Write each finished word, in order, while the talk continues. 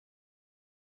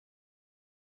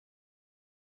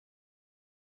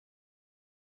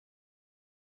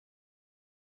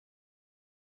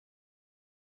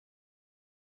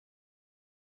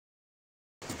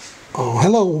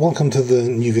Hello, welcome to the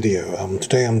new video.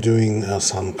 Today I'm doing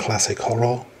some classic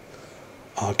horror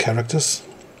characters.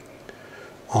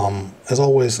 As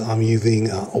always, I'm using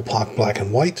opaque black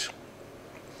and white,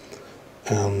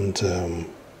 and I'm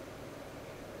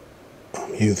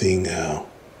using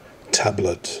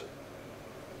tablet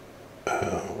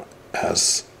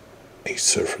as a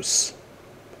surface.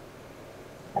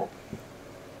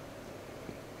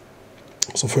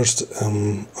 So first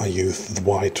I use the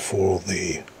white for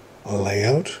the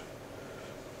layout,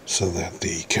 so that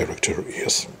the character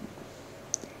is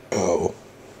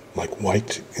like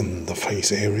white in the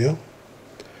face area,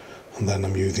 and then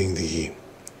I'm using the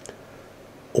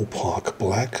opaque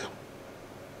black,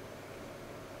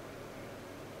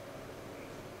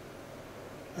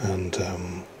 and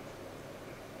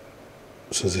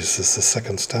so this is the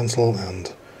second stencil,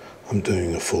 and I'm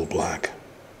doing a full black.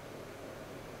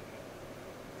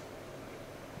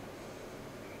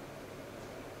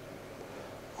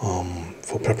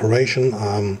 For preparation,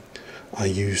 I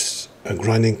used a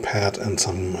grinding pad and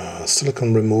some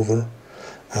silicone remover,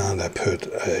 and I put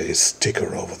a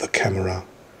sticker over the camera,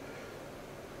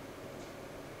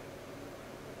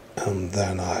 and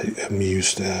then I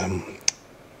used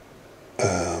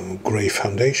grey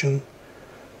foundation,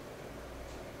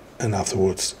 and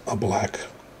afterwards a black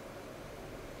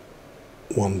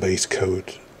one base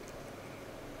coat,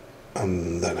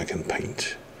 and then I can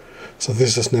paint. So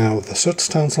this is now the third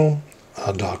stencil,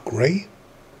 a dark grey.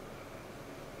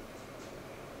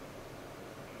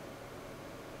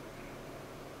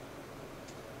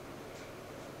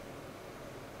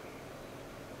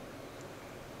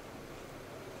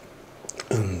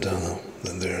 And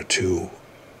then there are two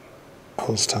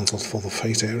other stencils for the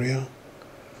face area.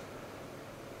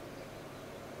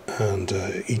 And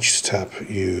each step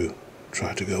you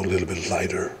try to go a little bit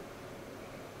lighter.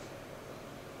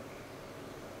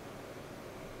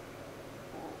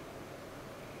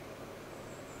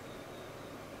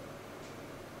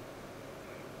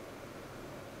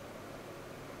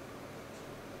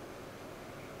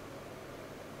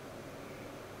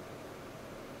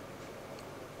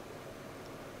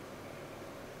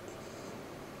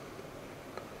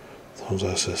 So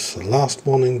this is the last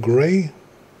one in grey.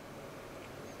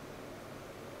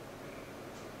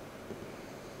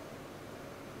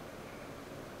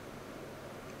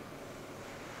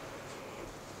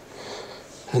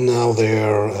 And now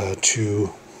there are two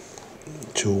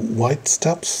white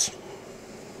steps.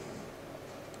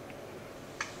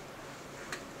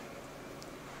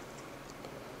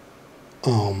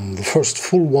 The first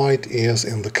full white is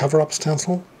in the cover-up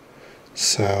stencil.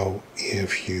 So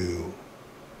if you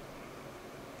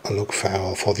look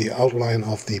for the outline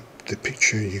of the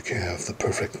picture, you can have the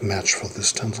perfect match for this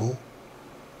stencil.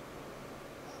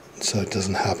 So it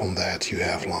doesn't happen that you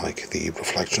have like the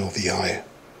reflection of the eye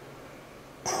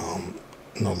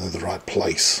not in the right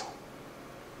place.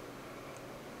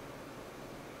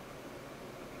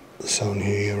 So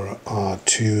here are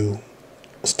two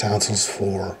stencils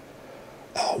for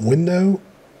a window.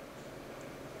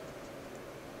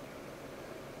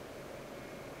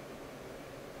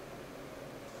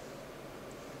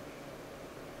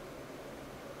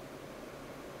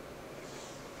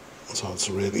 So it's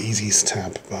a really easy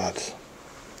step, but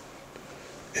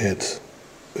it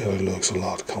really looks a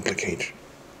lot complicated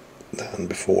than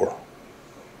before.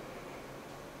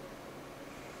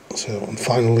 So, and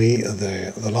finally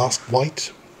the last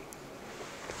white.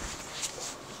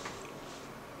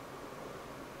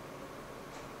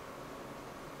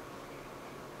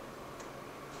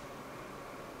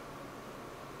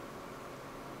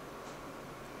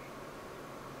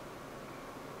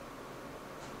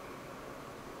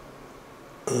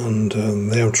 And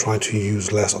there try to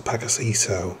use less opacity,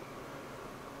 so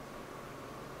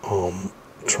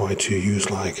try to use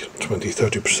like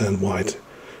 20-30% white.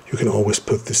 You can always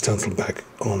put the stencil back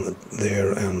on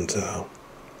there and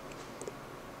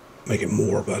make it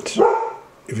more, but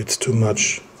if it's too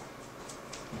much,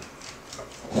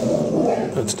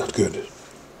 that's not good.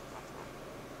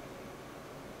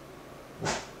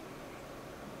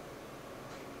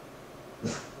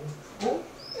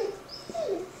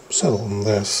 So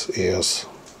this is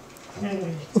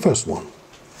the first one.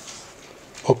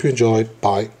 Hope you enjoyed.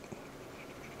 Bye.